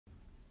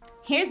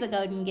Here's a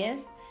golden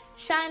gift.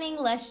 Shining,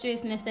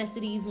 lustrous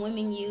necessities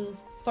women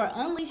use for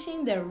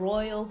unleashing their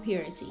royal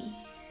purity.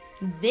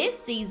 This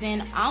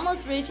season,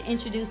 Almostrich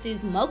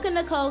introduces Mocha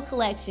Nikole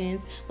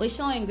Collections with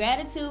showing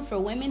gratitude for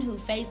women who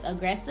face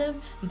aggressive,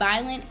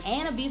 violent,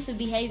 and abusive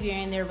behavior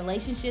in their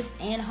relationships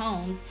and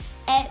homes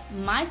at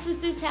My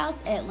Sister's House,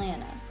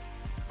 Atlanta.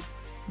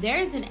 There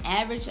is an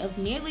average of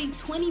nearly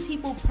 20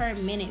 people per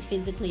minute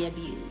physically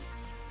abused.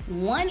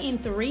 1 in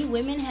 3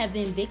 women have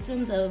been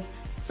victims of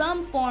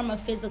some form of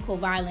physical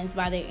violence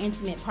by their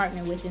intimate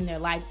partner within their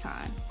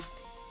lifetime.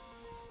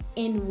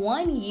 In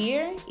 1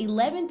 year,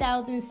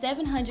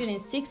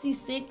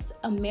 11,766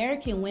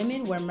 American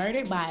women were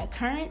murdered by a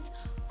current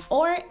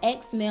or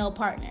ex-male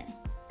partner.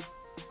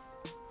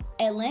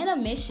 Atlanta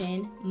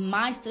Mission,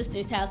 My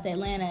Sister's House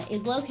Atlanta,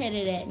 is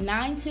located at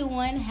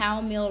 921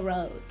 Howell Mill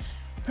Road,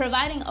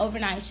 providing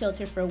overnight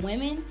shelter for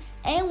women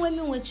and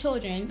women with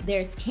children.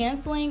 There's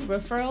counseling,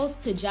 referrals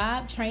to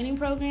job training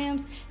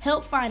programs,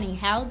 help finding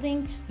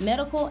housing,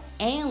 medical,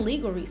 and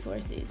legal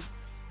resources.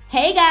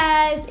 Hey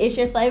guys, it's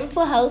your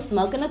flavorful host,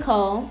 Mocha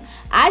Nikole.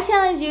 I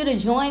challenge you to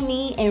join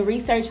me and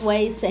research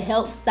ways to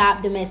help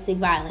stop domestic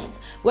violence,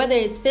 whether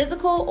it's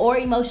physical or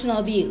emotional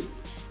abuse.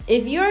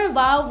 If you're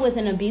involved with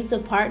an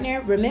abusive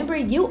partner, remember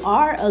you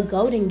are a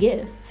golden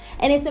gift,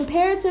 and it's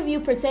imperative you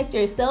protect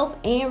yourself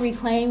and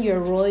reclaim your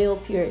royal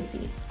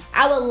purity.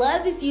 I would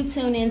love if you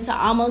tune in to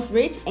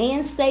Almostrich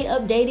and stay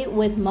updated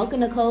with Mocha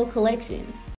Nikole Collections.